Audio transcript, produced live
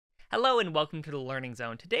Hello and welcome to the Learning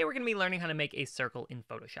Zone. Today we're going to be learning how to make a circle in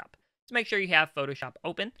Photoshop. So make sure you have Photoshop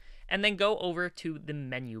open and then go over to the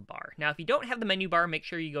menu bar. Now if you don't have the menu bar, make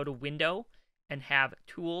sure you go to Window and have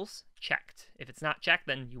Tools checked. If it's not checked,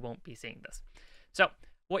 then you won't be seeing this. So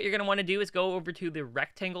what you're going to want to do is go over to the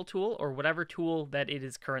rectangle tool or whatever tool that it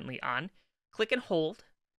is currently on. Click and hold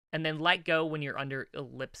and then let go when you're under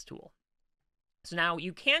ellipse tool. So now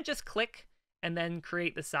you can just click and then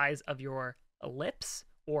create the size of your ellipse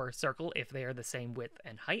or circle if they are the same width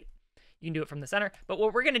and height. You can do it from the center, but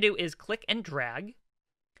what we're going to do is click and drag.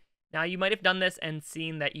 Now you might have done this and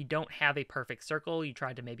seen that you don't have a perfect circle. You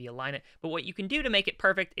tried to maybe align it, but what you can do to make it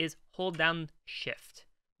perfect is hold down Shift.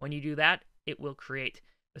 When you do that, it will create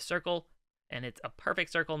the circle, and it's a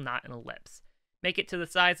perfect circle, not an ellipse. Make it to the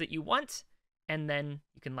size that you want, and then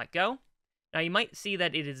you can let go. Now you might see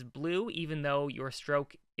that it is blue even though your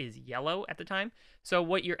stroke is yellow at the time. So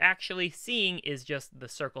what you're actually seeing is just the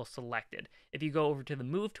circle selected. If you go over to the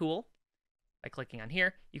Move tool by clicking on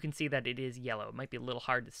here, you can see that it is yellow. It might be a little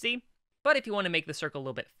hard to see, but if you want to make the circle a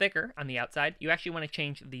little bit thicker on the outside, you actually want to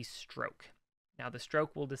change the stroke. Now the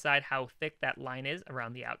stroke will decide how thick that line is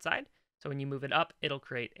around the outside. So when you move it up, it'll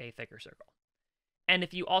create a thicker circle. And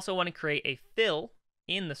if you also want to create a fill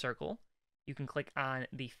in the circle, you can click on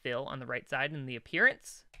the fill on the right side in the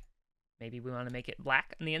appearance. Maybe we want to make it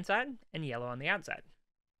black on the inside and yellow on the outside.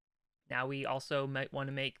 Now we also might want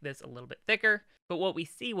to make this a little bit thicker, but what we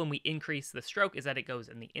see when we increase the stroke is that it goes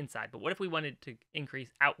in the inside. But what if we wanted to increase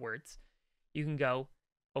outwards? You can go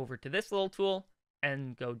over to this little tool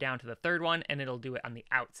and go down to the third one, and it'll do it on the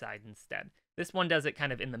outside instead. This one does it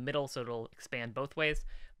kind of in the middle, so it'll expand both ways,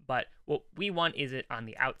 but what we want is it on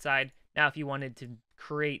the outside. Now, if you wanted to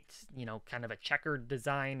create, kind of a checkered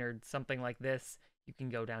design or something like this, you can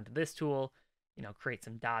go down to this tool, create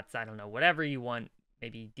some dots, I don't know, whatever you want,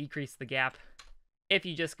 maybe decrease the gap. If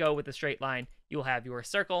you just go with a straight line, you'll have your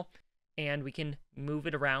circle, and we can move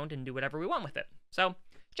it around and do whatever we want with it. So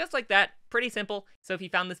just like that, pretty simple. So if you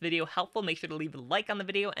found this video helpful, make sure to leave a like on the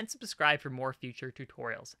video and subscribe for more future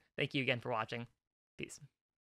tutorials. Thank you again for watching. Peace.